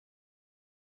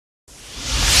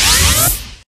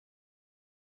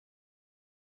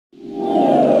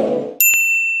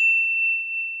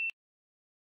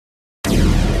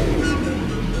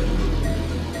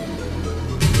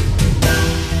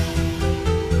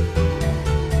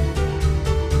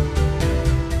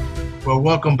Well,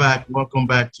 welcome back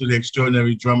to the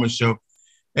Extraordinary Drummer Show.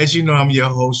 As you know, I'm your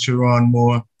host, Cheron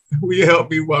Moore. Will you help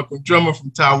me welcome drummer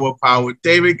from Tower of Power,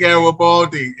 David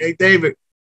Garibaldi. Hey, David.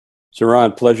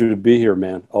 Cheron, pleasure to be here,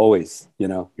 man. Always,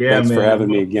 Yeah, Thanks for man. having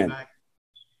me Welcome again. back.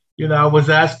 I was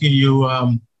asking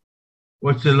you,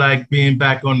 what's it like being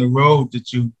back on the road?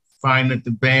 Did you find that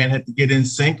the band had to get in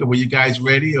sync, or were you guys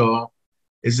ready, or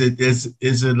is it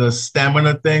a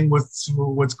stamina thing? What's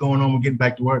going on with getting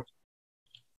back to work?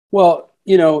 Well,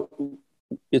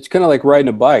 it's kind of like riding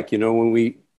a bike. When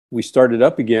we started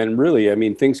up again, really, I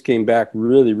mean, things came back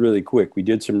really, really quick. We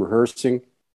did some rehearsing,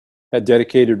 had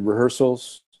dedicated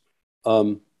rehearsals.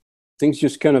 Things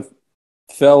just kind of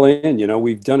fell in.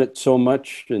 We've done it so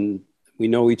much, and we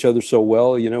know each other so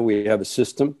well. We have a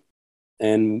system,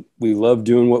 and we love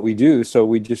doing what we do. So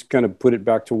we just kind of put it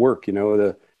back to work.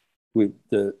 The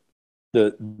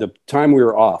time we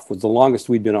were off was the longest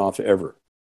we'd been off ever.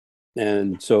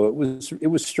 And so it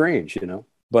was strange,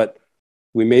 but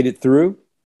we made it through,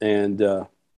 and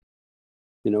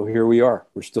here we are.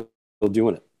 We're still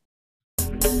doing it.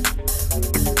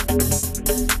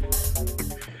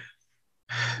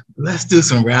 Let's do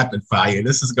some rapid fire.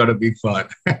 This is gonna be fun.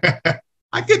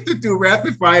 I get to do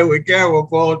rapid fire with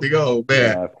Garibaldi. Oh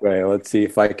man. Okay, let's see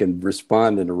if I can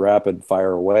respond in a rapid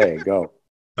fire way. Go.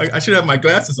 I should have my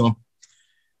glasses on.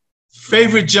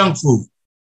 Favorite junk food?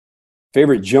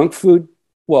 Favorite junk food?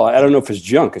 Well, I don't know if it's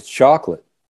junk. It's chocolate.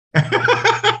 Come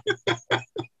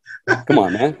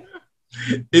on, man.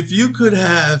 If you could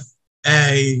have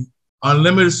a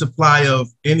unlimited supply of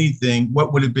anything,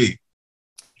 what would it be?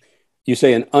 You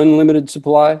say an unlimited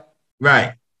supply?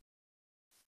 Right.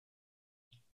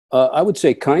 I would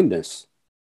say kindness.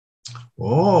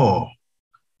 Oh,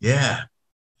 yeah.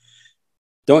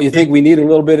 Don't you think we need a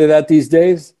little bit of that these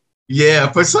days?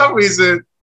 Yeah, for some reason,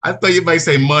 I thought you might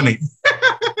say money.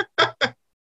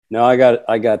 No, I got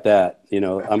that.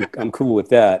 I'm cool with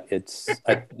that.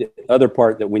 The other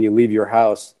part that when you leave your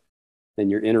house and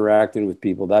you're interacting with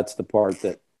people, that's the part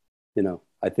that,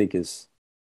 I think is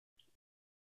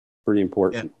pretty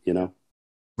important,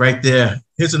 Right there.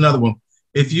 Here's another one.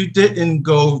 If you didn't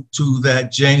go to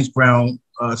that James Brown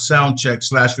sound check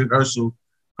 / rehearsal,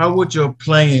 how would your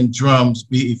playing drums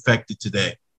be affected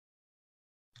today?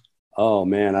 Oh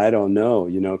man, I don't know,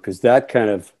 because that kind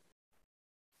of,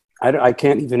 I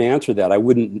can't even answer that. I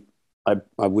wouldn't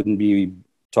be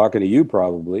talking to you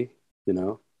probably,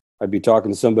 I'd be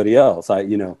talking to somebody else. I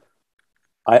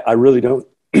really don't,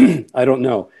 I don't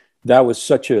know. That was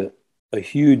such a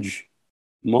huge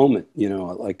moment,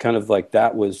 like kind of like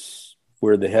that was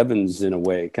where the heavens in a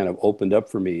way kind of opened up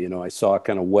for me. I saw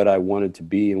kind of what I wanted to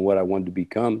be and what I wanted to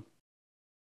become.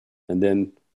 And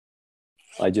then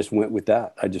I just went with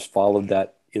that. I just followed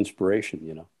that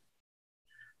inspiration,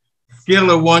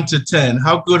 Scale of 1 to 10,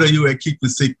 how good are you at keeping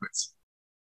secrets?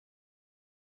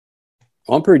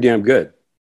 I'm pretty damn good.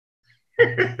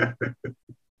 Okay,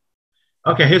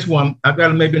 here's one. I've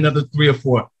got maybe another 3 or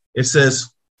 4. It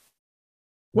says,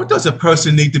 what does a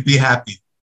person need to be happy?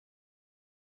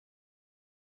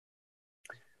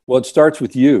 Well, it starts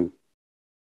with you,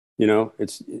 and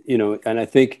I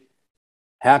think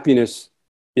happiness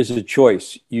is a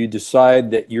choice. You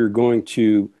decide that you're going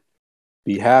to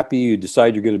be happy. You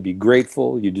decide you're going to be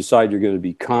grateful. You decide you're going to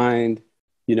be kind,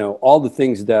 all the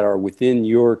things that are within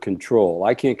your control.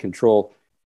 I can't control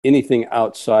anything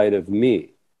outside of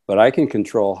me, but I can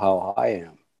control how I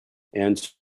am. And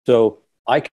so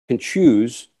I can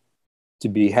choose to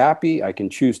be happy. I can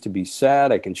choose to be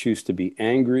sad. I can choose to be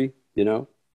angry. You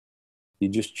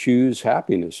just choose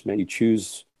happiness, man. You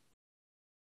choose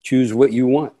what you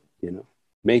want,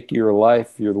 make your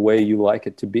life the way you like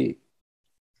it to be.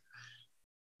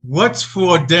 What's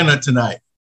for dinner tonight?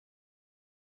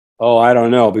 Oh, I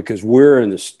don't know, because we're in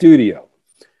the studio.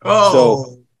 Oh,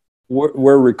 so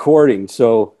we're recording.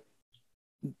 So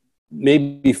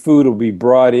maybe food will be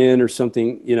brought in or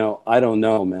something. I don't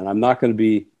know, man. I'm not going to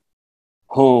be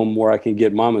home where I can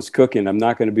get mama's cooking. I'm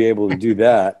not going to be able to do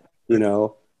that,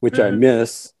 which I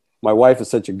miss. My wife is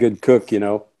such a good cook,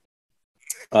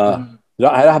 I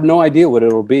have no idea what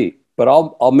it'll be, but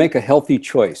I'll make a healthy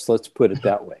choice. Let's put it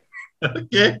that way.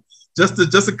 Okay, just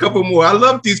a couple more. I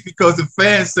love these because the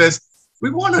fan says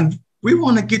we want to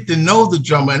get to know the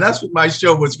drummer, and that's what my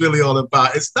show was really all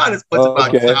about. It's not as much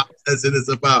about jobs as it is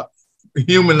about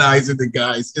humanizing the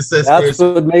guys. It says that's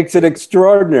what makes it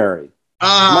extraordinary.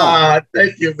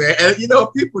 Thank you, man. And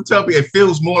people tell me it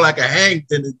feels more like a hang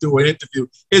than to do an interview.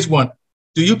 Here's one.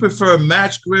 Do you prefer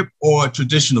match grip or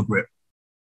traditional grip?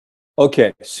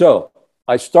 Okay, so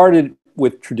I started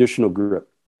with traditional grip,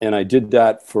 and I did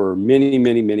that for many,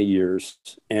 many, many years.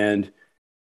 And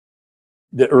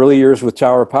the early years with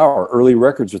Tower Power, early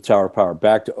records with Tower Power,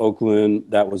 back to Oakland.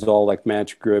 That was all like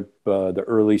Match Grip, the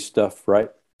early stuff, right?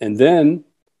 And then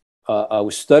I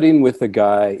was studying with a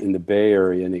guy in the Bay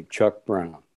Area named Chuck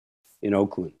Brown in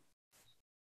Oakland.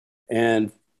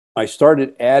 And I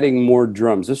started adding more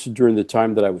drums. This is during the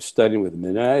time that I was studying with him.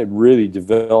 And I had really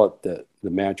developed the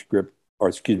Match Grip, or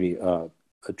excuse me, a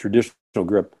traditional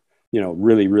grip,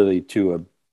 really, really to a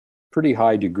pretty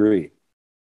high degree.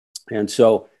 And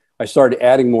so I started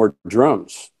adding more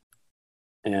drums.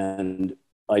 And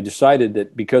I decided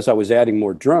that because I was adding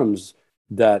more drums,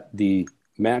 that the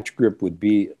Match Grip would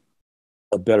be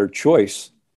a better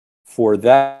choice for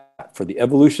that, for the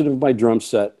evolution of my drum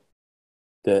set,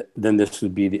 that then this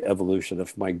would be the evolution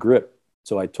of my grip.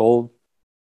 So I told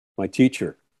my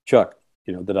teacher, Chuck,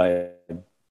 that I had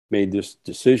made this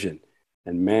decision.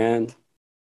 And man,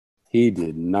 he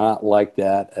did not like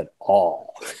that at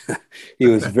all. He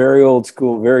was very old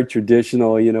school, very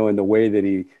traditional, in the way that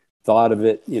he thought of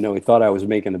it. He thought I was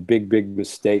making a big, big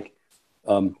mistake.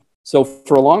 So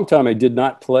for a long time, I did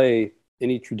not play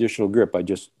any traditional grip. I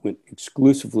just went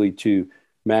exclusively to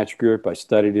Match Grip. I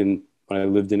studied when I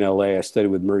lived in LA, I studied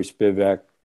with Murray Spivak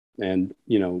and,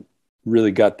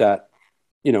 really got that,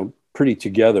 pretty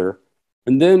together.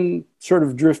 And then sort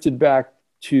of drifted back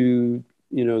to,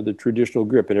 the traditional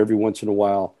grip. And every once in a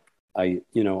while, I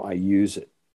use it.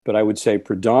 But I would say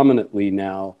predominantly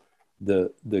now,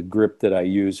 the grip that I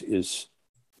use is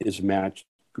Match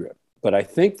Grip. But I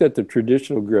think that the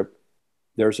traditional grip,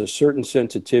 there's a certain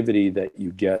sensitivity that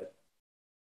you get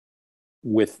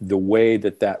with the way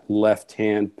that left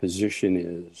hand position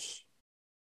is,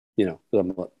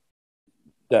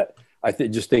 that I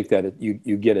just think that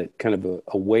you get a kind of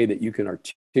a way that you can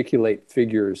articulate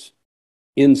figures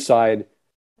inside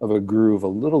of a groove a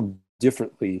little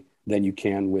differently than you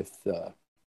can with the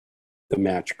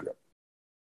Match Grip.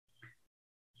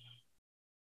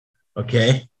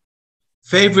 Okay.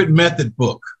 Favorite method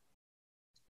book?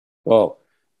 Oh,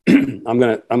 I'm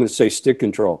gonna say Stick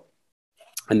Control,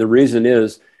 and the reason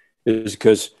is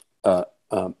because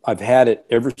I've had it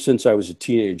ever since I was a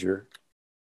teenager,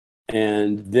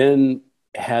 and then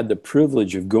had the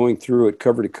privilege of going through it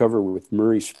cover to cover with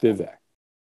Murray Spivak,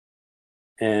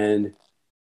 and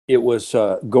it was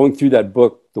going through that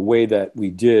book the way that we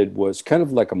did was kind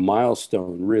of like a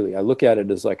milestone. Really, I look at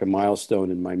it as like a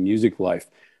milestone in my music life.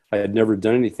 I had never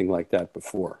done anything like that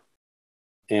before,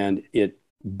 and it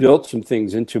built some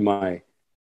things into my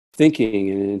thinking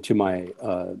and into my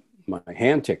my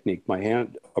hand technique, my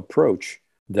hand approach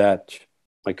that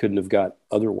I couldn't have got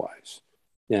otherwise.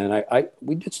 And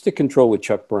we did Stick Control with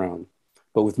Chuck Brown,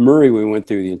 but with Murray we went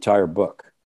through the entire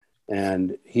book,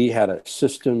 and he had a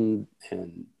system,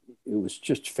 and it was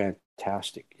just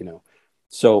fantastic,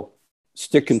 So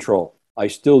Stick Control, I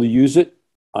still use it.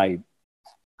 I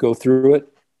go through it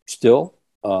still.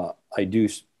 I do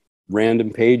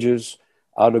random pages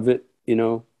out of it,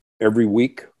 every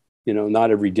week, not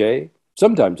every day.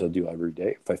 Sometimes I'll do every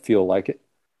day if I feel like it,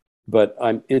 but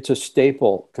it's a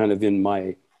staple kind of in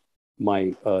my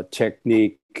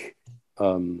technique,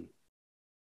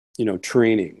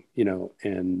 training,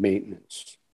 and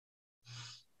maintenance.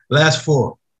 Last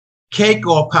four. Cake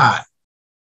or pie?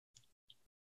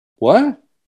 What?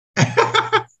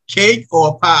 Cake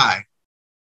or pie?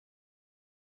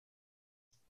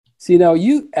 See, now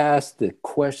you asked the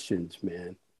questions,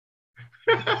 man.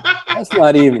 That's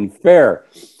not even fair.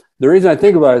 The reason I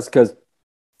think about it is because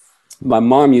my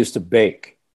mom used to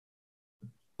bake,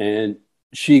 and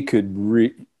she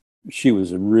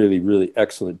was a really, really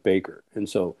excellent baker. And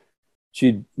so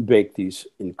she'd bake these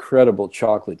incredible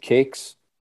chocolate cakes.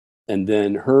 And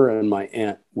then her and my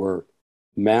aunt were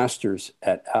masters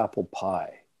at apple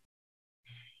pie.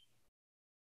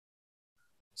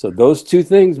 So those two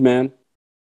things, man,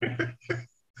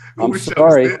 I'm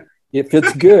sorry. If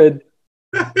it's good,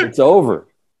 it's over.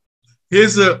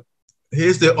 Here's the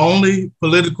only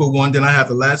political one, then I have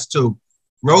the last two.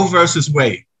 Roe versus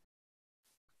Wade.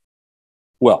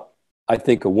 Well, I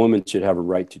think a woman should have a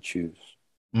right to choose.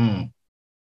 Mm.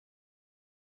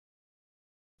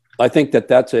 I think that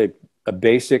that's a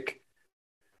basic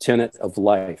tenet of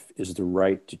life, is the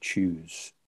right to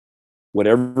choose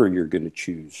whatever you're going to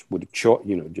choose,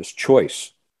 just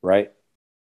choice, right?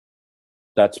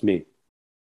 That's me.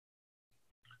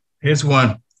 Here's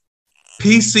one.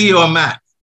 PC or Mac?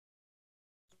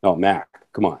 Oh, Mac,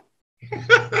 come on.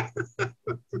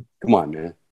 Come on,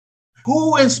 man.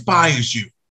 Who inspires you?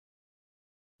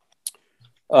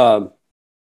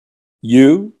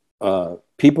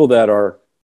 People that are,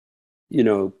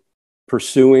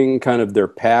 pursuing kind of their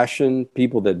passion,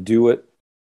 people that do it.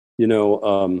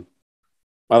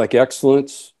 I like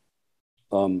excellence.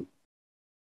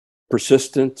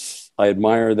 Persistence. I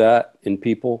admire that in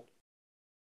people.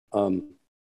 I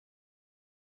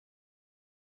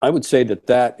would say that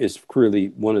that is really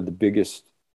one of the biggest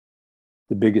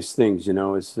things, you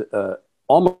know, is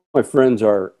all my friends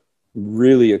are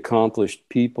really accomplished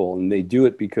people, and they do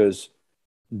it because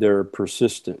they're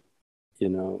persistent. You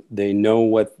know, they know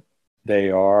what they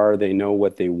are, they know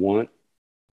what they want,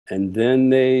 and then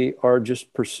they are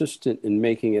just persistent in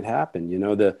making it happen. You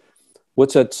know,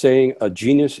 what's that saying? A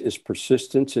genius is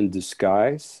persistence in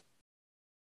disguise.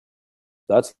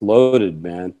 That's loaded,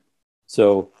 man.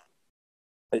 So,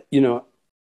 you know,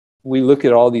 we look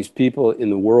at all these people in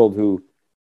the world who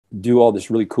do all this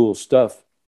really cool stuff,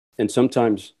 and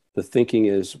sometimes the thinking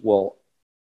is, well,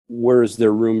 where is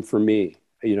there room for me?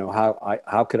 You know,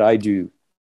 how could I do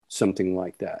something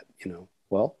like that? You know,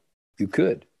 well, you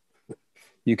could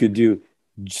do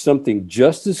something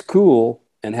just as cool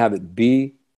and have it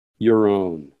be your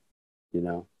own. You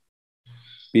know,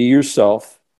 be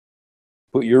yourself,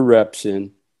 put your reps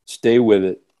in, stay with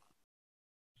it,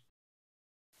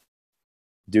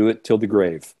 do it till the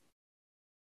grave.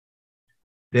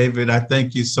 David, I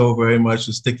thank you so very much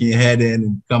for sticking your head in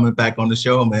and coming back on the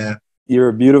show, man. You're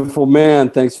a beautiful man.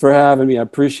 Thanks for having me. I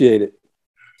appreciate it.